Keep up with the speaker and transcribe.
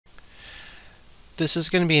This is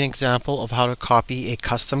going to be an example of how to copy a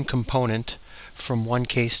custom component from one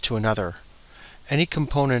case to another. Any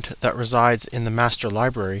component that resides in the master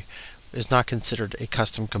library is not considered a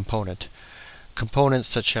custom component. Components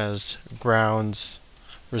such as grounds,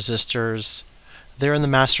 resistors, they're in the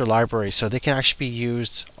master library, so they can actually be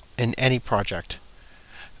used in any project.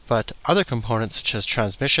 But other components such as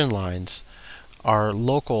transmission lines are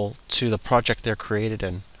local to the project they're created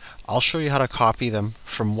in. I'll show you how to copy them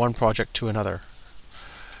from one project to another.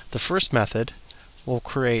 The first method will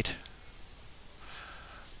create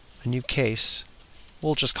a new case.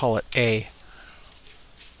 We'll just call it A.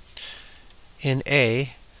 In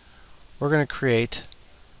A, we're going to create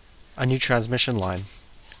a new transmission line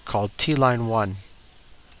called T-line 1.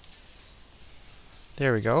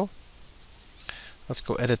 There we go. Let's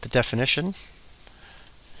go edit the definition,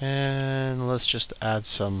 and let's just add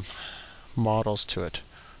some models to it.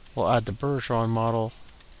 We'll add the Bergeron model.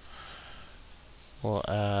 We'll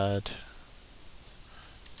add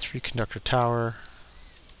 3-conductor tower.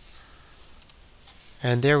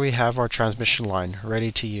 And there we have our transmission line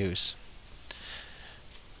ready to use.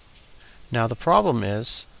 Now the problem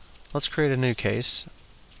is, let's create a new case.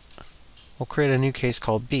 We'll create a new case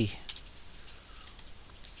called B.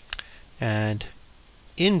 And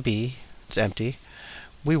in B, it's empty,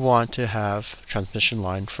 we want to have transmission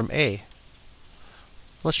line from A.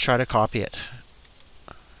 Let's try to copy it.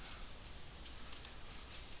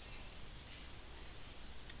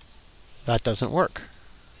 That doesn't work.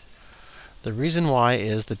 The reason why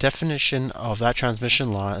is the definition of that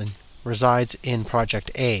transmission line resides in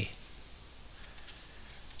project A.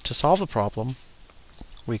 To solve the problem,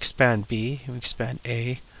 we expand B, we expand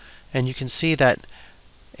A, and you can see that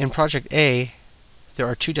in project A there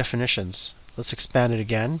are two definitions. Let's expand it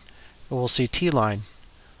again, and we'll see T-line.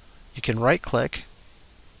 You can right-click,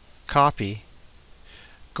 copy,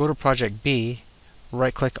 go to project B,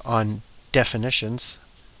 right-click on definitions,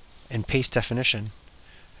 and paste definition.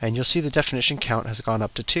 And you'll see the definition count has gone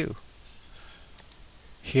up to 2.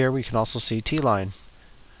 Here we can also see T-line.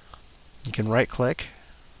 You can right-click,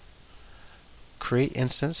 create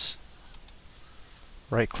instance,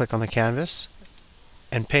 right-click on the canvas,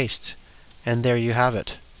 and paste. And there you have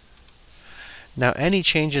it. Now any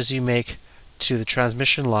changes you make to the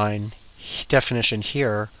transmission line definition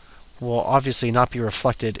here will obviously not be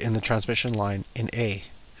reflected in the transmission line in A.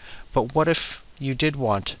 But what if you did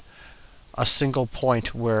want a single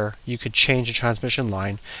point where you could change a transmission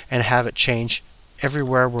line and have it change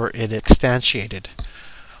everywhere where it is instantiated?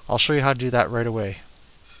 I'll show you how to do that right away.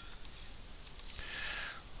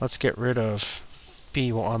 Let's get rid of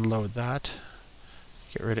B, we'll unload that.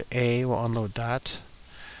 Get rid of A, we'll unload that.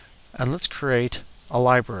 And let's create a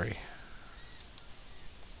library.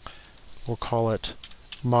 We'll call it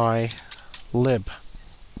my lib.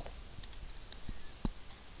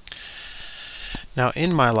 Now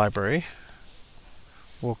in my library,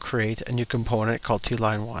 we'll create a new component called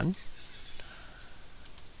T-line 1.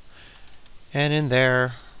 And in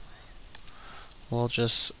there, we'll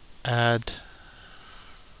just add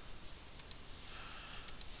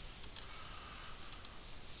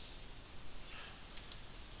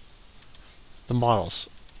the models.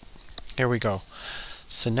 Here we go.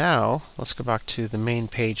 So now, let's go back to the main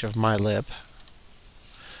page of my lib.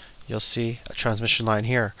 You'll see a transmission line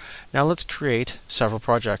here. Now let's create several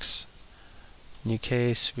projects. New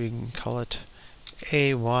case, we can call it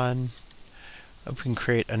A1. We can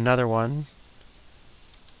create another one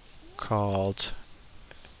called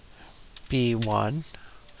B1.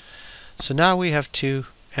 So now we have 2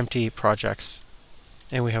 empty projects,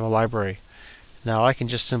 and we have a library. Now I can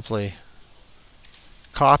just simply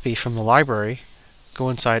copy from the library, go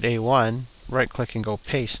inside A1, right-click and go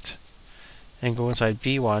paste, and go inside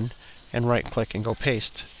B1 and right-click and go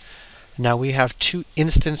paste. Now we have 2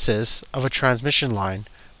 instances of a transmission line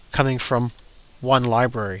coming from one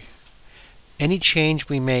library. Any change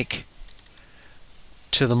we make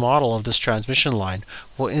to the model of this transmission line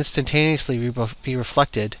will instantaneously be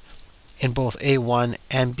reflected in both A1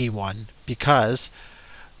 and B1 because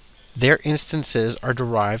their instances are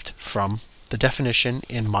derived from the definition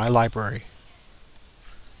in my library.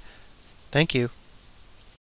 Thank you.